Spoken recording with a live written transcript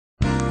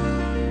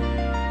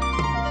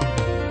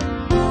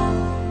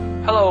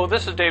Hello,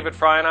 this is David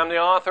Fry, and I'm the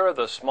author of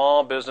the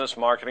Small Business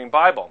Marketing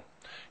Bible.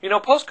 You know,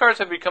 postcards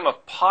have become a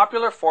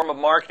popular form of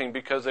marketing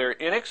because they're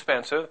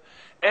inexpensive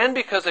and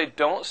because they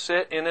don't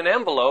sit in an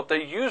envelope.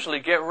 They usually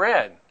get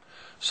read.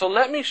 So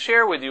let me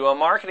share with you a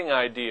marketing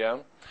idea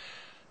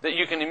that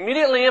you can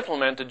immediately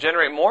implement to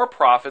generate more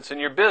profits in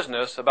your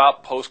business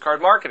about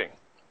postcard marketing.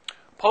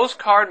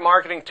 Postcard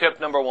marketing tip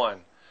number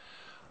 1.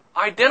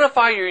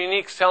 Identify your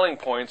unique selling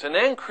points and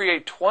then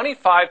create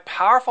 25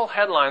 powerful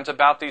headlines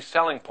about these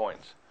selling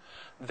points.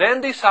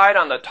 Then decide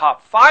on the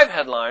top 5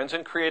 headlines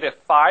and create a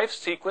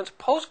 5-sequence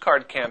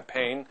postcard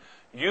campaign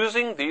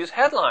using these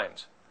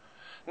headlines.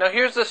 Now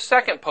here's the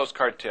second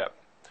postcard tip.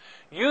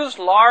 Use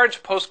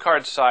large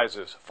postcard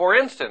sizes. For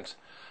instance,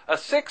 a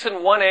 6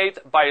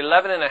 1/8 by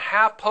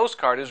 11.5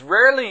 postcard is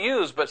rarely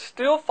used but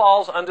still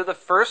falls under the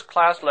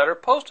first-class letter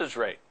postage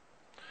rate.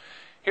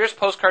 Here's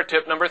postcard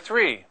tip number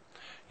 3.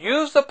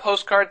 Use the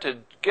postcard to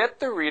get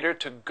the reader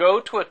to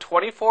go to a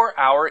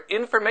 24-hour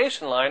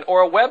information line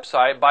or a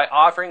website by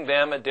offering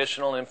them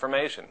additional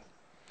information.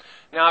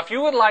 Now, if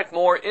you would like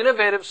more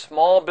innovative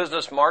small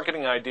business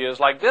marketing ideas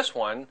like this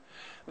one,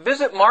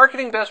 visit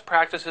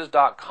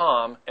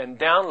marketingbestpractices.com and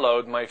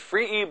download my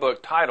free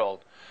ebook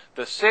titled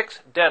The 6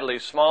 Deadly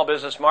Small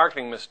Business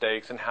Marketing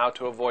Mistakes and How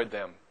to Avoid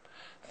Them.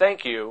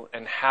 Thank you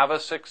and have a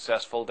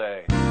successful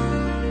day.